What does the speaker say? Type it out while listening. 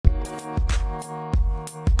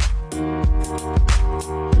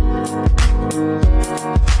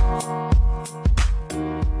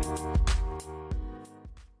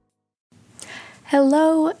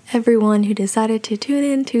Hello, everyone who decided to tune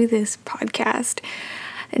into this podcast.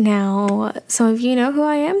 Now, some of you know who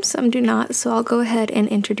I am, some do not, so I'll go ahead and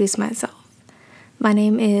introduce myself. My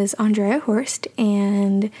name is Andrea Horst,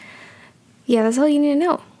 and that's all you need to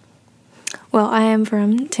know. Well, I am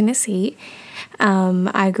from Tennessee. I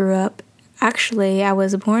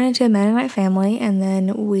was born into a Mennonite family, and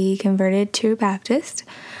then we converted to Baptist.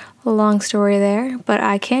 Long story there, but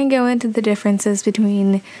I can go into the differences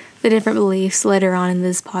between the different beliefs later on in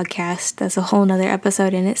this podcast. That's a whole nother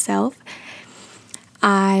episode in itself.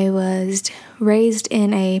 I was raised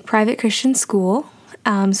in a private Christian school,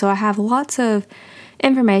 so I have lots of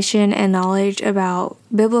information and knowledge about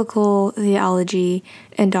biblical theology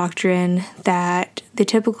and doctrine that the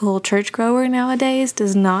typical churchgoer nowadays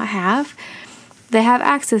does not have. They have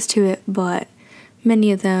access to it, but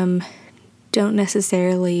many of them don't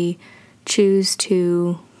necessarily choose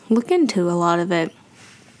to look into a lot of it.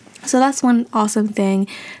 So that's one awesome thing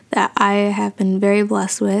that I have been very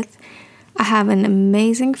blessed with. I have an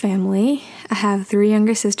amazing family. I have 3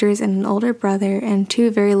 younger sisters and an older brother and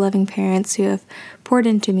 2 very loving parents who have poured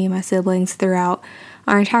into me and my siblings throughout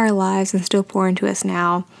our entire lives and still pour into us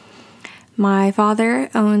now. My father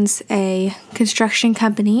owns a construction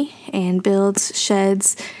company and builds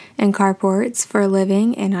sheds and carports for a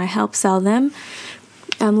living, and I help sell them.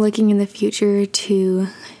 I'm looking in the future to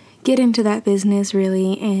get into that business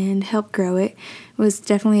really and help grow it. It was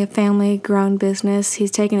definitely a family-grown business.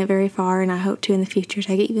 He's taken it very far, and I hope to in the future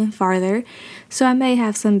take it even farther. So I may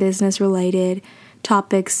have some business-related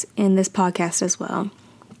topics in this podcast as well.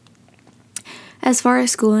 As far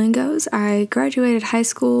as schooling goes, I graduated high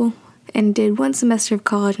school and did 1 semester of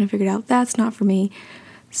college and figured out that's not for me.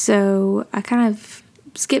 So I kind of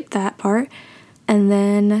skipped that part and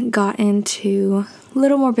then got into a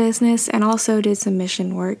little more business and also did some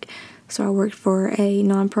mission work. So I worked for a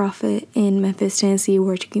nonprofit in Memphis, Tennessee,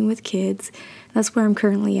 working with kids. That's where I'm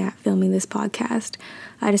currently at filming this podcast.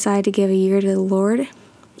 I decided to give a year to the Lord,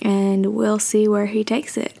 and we'll see where He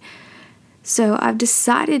takes it. So I've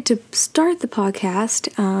decided to start the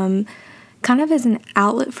podcast kind of as an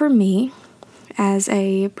outlet for me as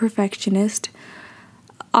a perfectionist.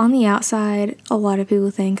 On the outside, a lot of people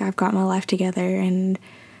think I've got my life together and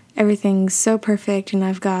everything's so perfect and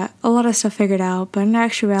I've got a lot of stuff figured out, but in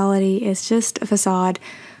actuality, it's just a facade.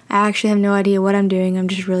 I actually have no idea what I'm doing. I'm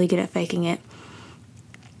just really good at faking it.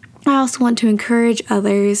 I also want to encourage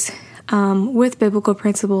others with biblical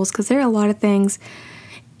principles, because there are a lot of things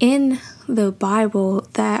in the Bible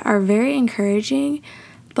that are very encouraging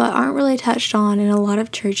but aren't really touched on in a lot of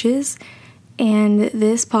churches. And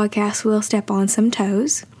this podcast will step on some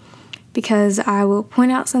toes because I will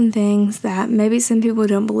point out some things that maybe some people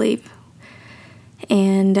don't believe.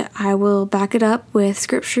 And I will back it up with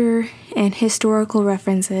scripture and historical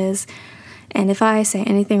references. And if I say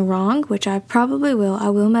anything wrong, which I probably will, I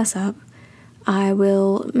will mess up, I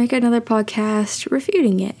will make another podcast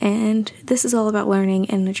refuting it. And this is all about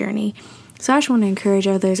learning and the journey. So I just want to encourage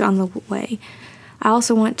others on the way. I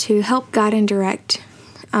also want to help guide and direct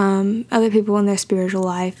other people in their spiritual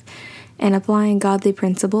life and applying godly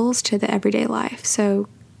principles to the everyday life. So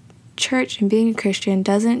church and being a Christian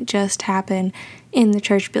doesn't just happen in the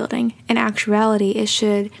church building. In actuality, it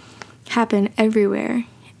should happen everywhere.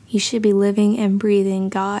 You should be living and breathing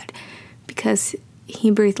God because He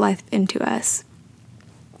breathed life into us.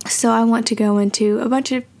 So I want to go into a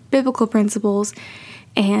bunch of biblical principles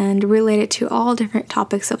and relate it to all different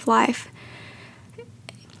topics of life.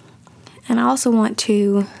 And I also want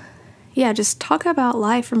to, just talk about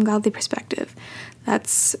life from godly perspective.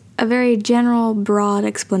 That's a very general, broad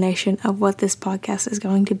explanation of what this podcast is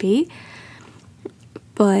going to be.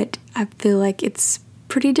 But I feel like it's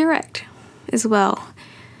pretty direct as well.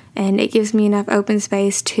 And it gives me enough open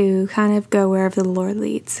space to kind of go wherever the Lord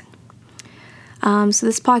leads. So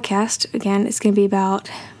this podcast, again, is going to be about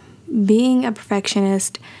being a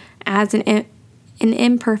perfectionist as an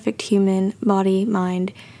imperfect human body,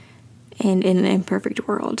 mind, and in an imperfect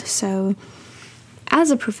world. So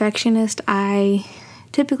as a perfectionist, I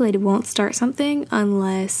typically won't start something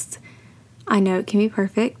unless I know it can be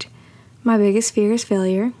perfect. My biggest fear is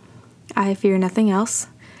failure. I fear nothing else.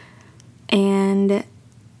 And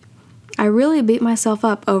I really beat myself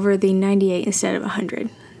up over the 98 instead of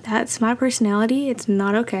 100. That's my personality. It's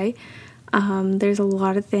not okay. There's a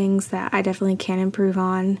lot of things that I definitely can improve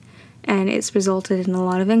on, and it's resulted in a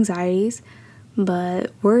lot of anxieties.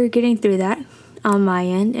 But we're getting through that on my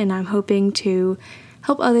end, and I'm hoping to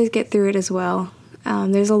help others get through it as well.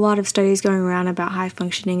 There's a lot of studies going around about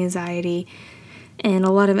high-functioning anxiety and a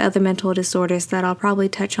lot of other mental disorders that I'll probably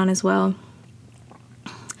touch on as well.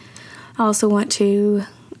 I also want to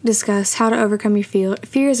discuss how to overcome your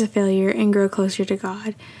fears of failure and grow closer to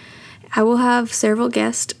God. I will have several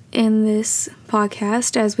guests in this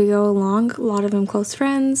podcast as we go along, a lot of them close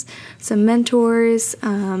friends, some mentors,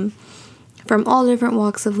 from all different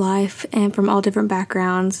walks of life and from all different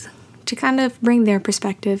backgrounds to kind of bring their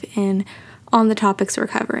perspective in on the topics we're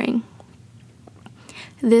covering.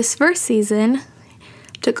 This first season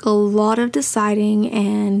took a lot of deciding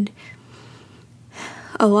and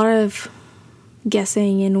a lot of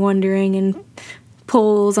guessing and wondering and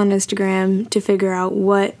polls on Instagram to figure out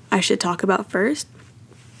what I should talk about first.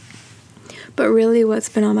 But really what's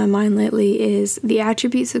been on my mind lately is the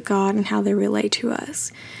attributes of God and how they relate to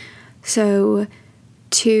us. So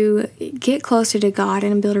to get closer to God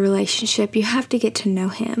and build a relationship, you have to get to know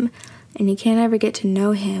Him. And you can't ever get to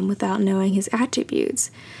know Him without knowing His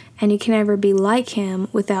attributes. And you can never be like Him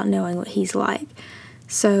without knowing what He's like.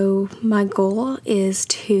 So my goal is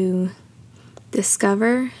to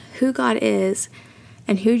discover who God is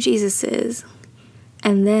and who Jesus is,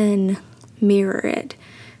 and then mirror it.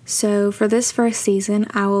 So for this first season,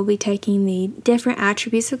 I will be taking the different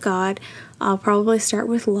attributes of God. I'll probably start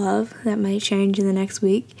with love. That might change in the next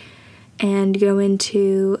week. And go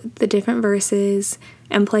into the different verses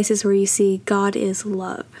and places where you see God is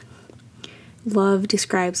love. Love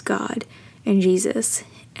describes God and Jesus.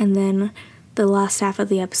 And then the last half of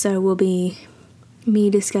the episode will be me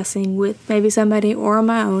discussing with maybe somebody or on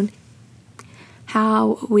my own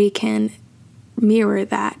how we can mirror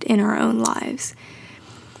that in our own lives.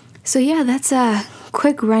 So yeah, that's a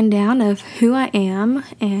quick rundown of who I am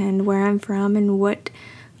and where I'm from and what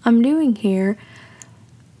I'm doing here.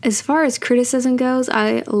 As far as criticism goes,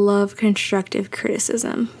 I love constructive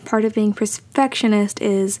criticism. Part of being perfectionist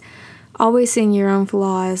is always seeing your own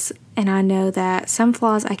flaws, and I know that some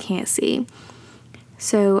flaws I can't see.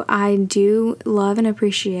 So I do love and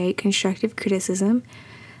appreciate constructive criticism.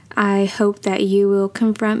 I hope that you will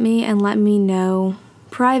confront me and let me know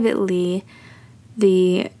privately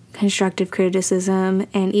the constructive criticism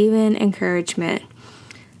and even encouragement.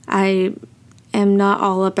 I am not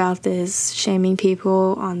all about this shaming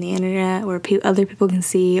people on the internet where other people can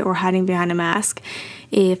see or hiding behind a mask.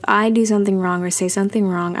 If I do something wrong or say something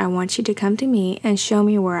wrong, I want you to come to me and show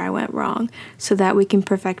me where I went wrong so that we can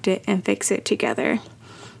perfect it and fix it together.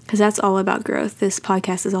 Because that's all about growth. This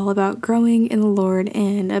podcast is all about growing in the Lord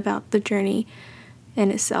and about the journey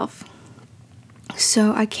in itself.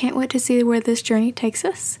 So I can't wait to see where this journey takes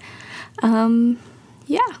us.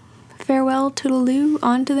 Farewell, toodaloo,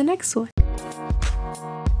 on to the next one.